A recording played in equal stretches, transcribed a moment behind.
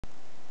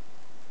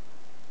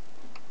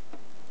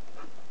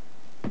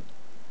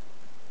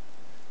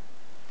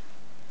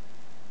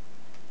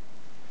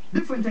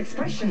different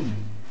expression,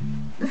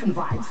 different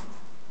vibes.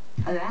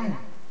 Alright.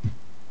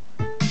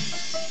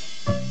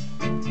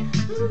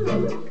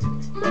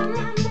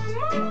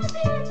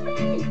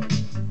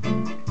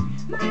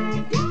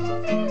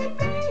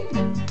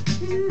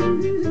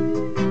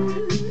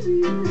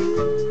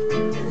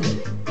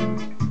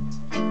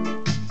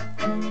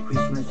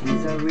 Christmas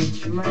is a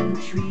rich man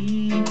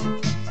treat,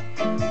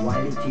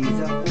 while it is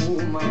a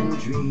poor man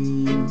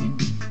dream.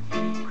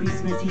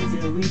 Christmas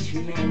is a rich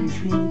man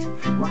treat,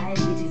 while it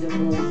is a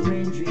poor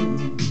man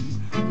dream.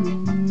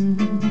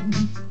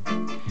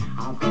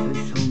 After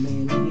so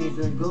many years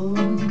ago,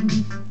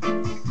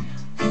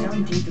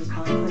 something to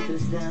comfort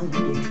us down,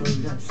 they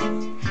told us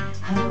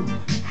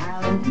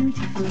how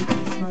beautiful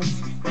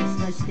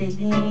Christmas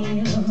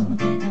Day.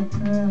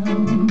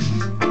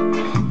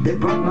 They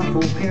brought my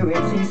four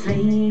parents in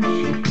slave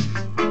ship,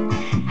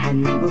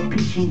 and we were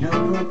pitching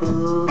over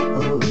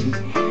board.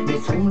 They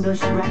sold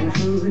us rotten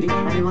food,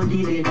 and we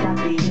did it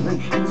happy in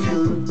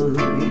school.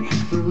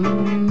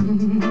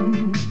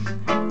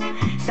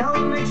 So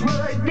much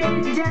work they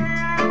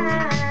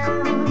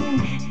done,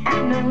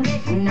 and don't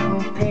get no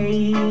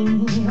pay.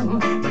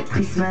 But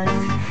Christmas,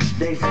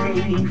 they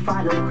say,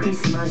 follow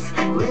Christmas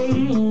way.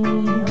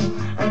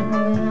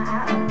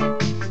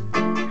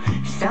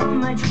 So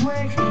much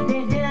work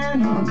they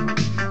done,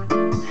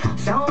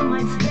 so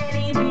much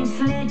belly been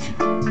slit,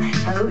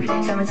 oh,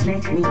 so much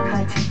neck me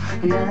cut.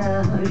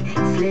 No,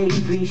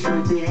 slavery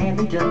should be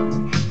never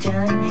done,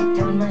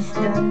 done must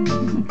done.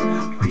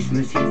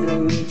 Christmas is a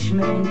rich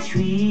man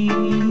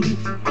treat,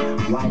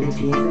 while it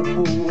is a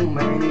poor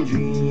man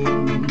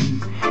dream.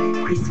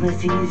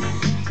 Christmas is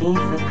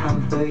a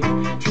comfort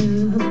to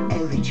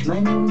a rich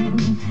man.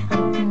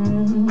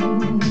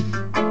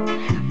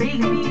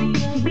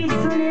 Big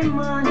Sunday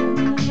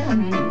morning, down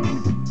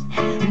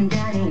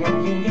in a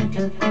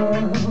little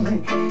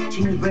hole,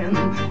 children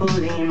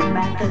pulling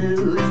back the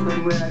loose from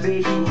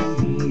rubbish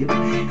heap.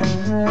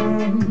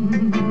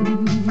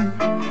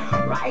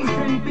 Rice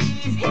and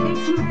peas, it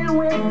smell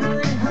well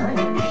good,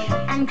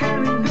 and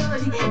curry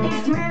good, it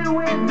smell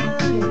well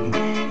good.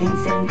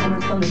 Incense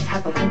coming from the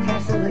top of the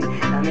castle,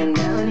 coming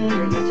down in the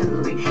ghetto,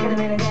 get a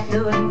man that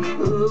good.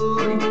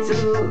 So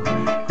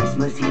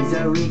Christmas is a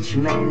rich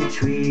man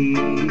treat,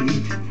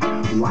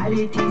 while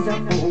it is a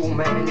poor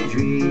man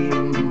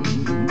dream.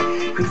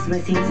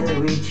 Christmas is a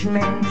rich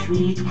man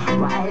treat,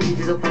 while it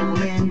is a poor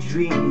man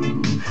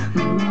dream.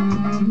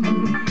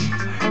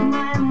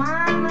 My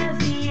mama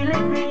feel a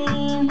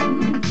pain,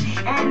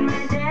 and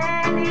my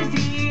daddy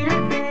feel a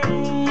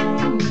pain,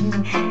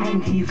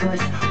 and give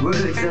us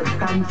words of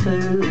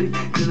comfort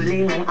to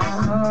lay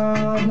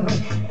on.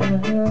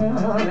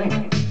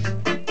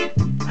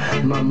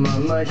 My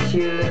mama,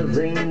 she lives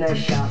in a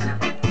shop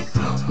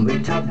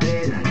with a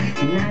bed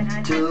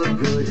not too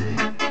good.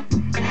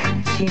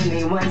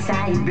 Chimney one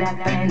side, black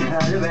and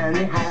all around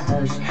the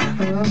house.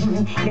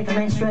 Get the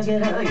man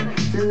struggle out.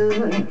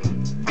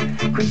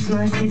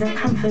 Christmas is a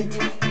comfort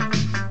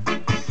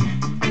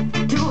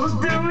to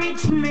the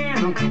rich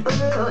man.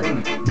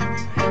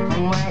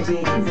 Why it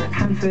is a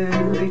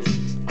comfort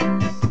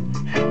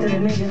to the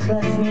middle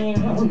class man.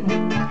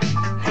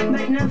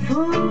 But no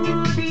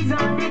food is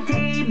on the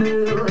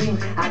table.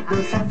 I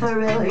go suffer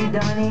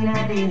down in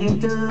the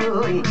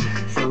ghetto.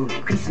 So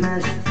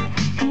Christmas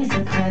is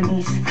a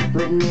promise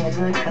will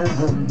never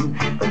come.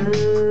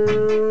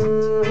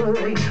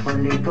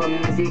 Only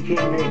comes if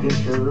you make it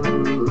so.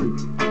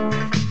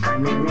 And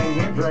then they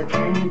never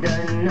can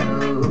done no.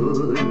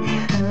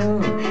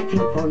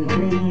 Keep on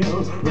playing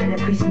when a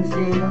Christmas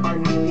Day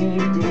on New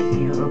Year's Day.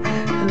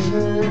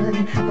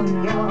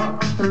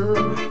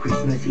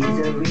 Christmas is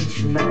a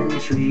rich man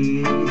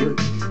treat,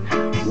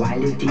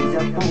 while it is a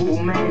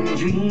poor man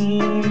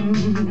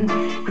dream.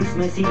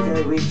 Christmas is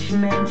a rich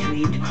man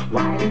treat,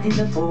 while it is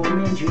a poor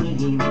man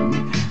dream.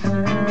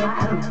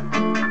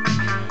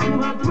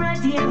 What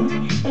radio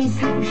is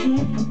slave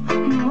ship?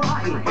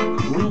 Why?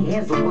 We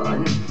have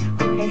one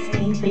who has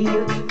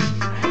failed.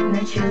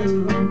 Not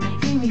true,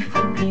 we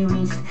for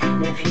parents,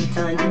 the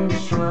future and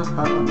strong.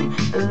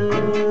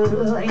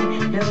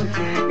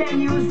 Then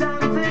use them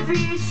for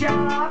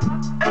feature,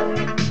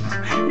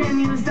 then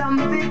use them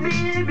for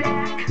build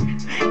black,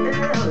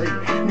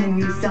 then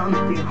use them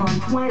for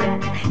hunt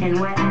wild and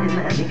wild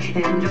animals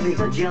and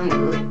tropical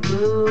jungle.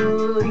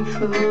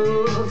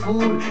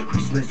 Food,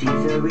 Christmas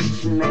is a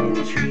rich man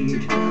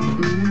treat,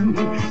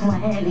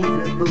 while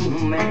it's a poor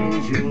man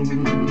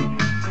dream.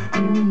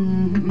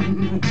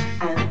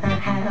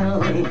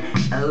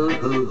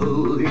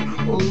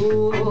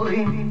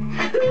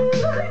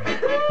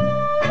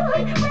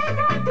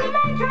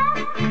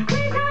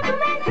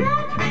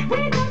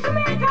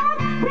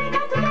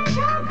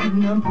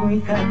 No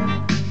breakup,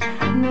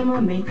 no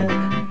more makeup,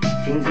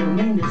 things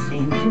remain the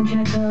same till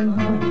Jack come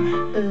home.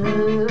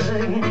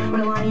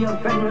 When I want your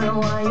friend, when I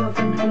want your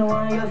friend, when I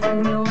want your friend,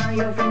 when I want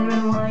your friend, when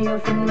I want your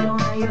friend, when I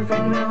want your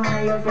friend, when I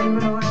want your friend,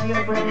 when I want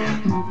your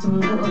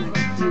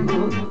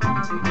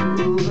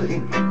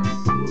friend.